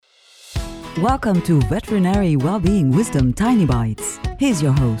Welcome to Veterinary Wellbeing Wisdom Tiny Bites. Here's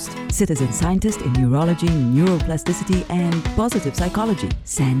your host, citizen scientist in neurology, neuroplasticity, and positive psychology,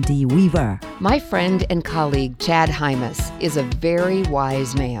 Sandy Weaver. My friend and colleague, Chad Hymas, is a very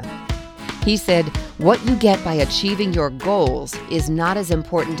wise man. He said, what you get by achieving your goals is not as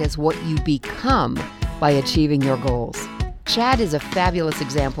important as what you become by achieving your goals. Chad is a fabulous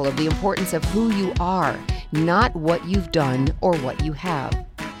example of the importance of who you are, not what you've done or what you have.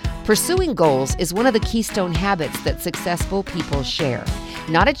 Pursuing goals is one of the keystone habits that successful people share.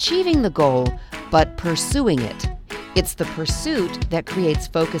 Not achieving the goal, but pursuing it. It's the pursuit that creates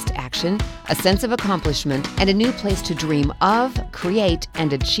focused action, a sense of accomplishment, and a new place to dream of, create,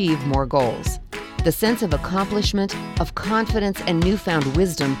 and achieve more goals. The sense of accomplishment, of confidence, and newfound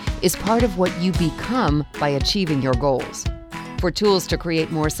wisdom is part of what you become by achieving your goals. For tools to create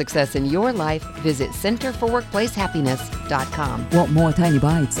more success in your life, visit centerforworkplacehappiness.com. Want more tiny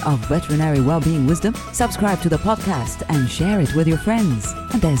bites of veterinary well-being wisdom? Subscribe to the podcast and share it with your friends.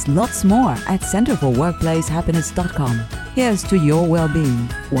 And there's lots more at centerforworkplacehappiness.com. Here's to your well-being,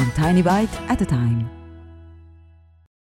 one tiny bite at a time.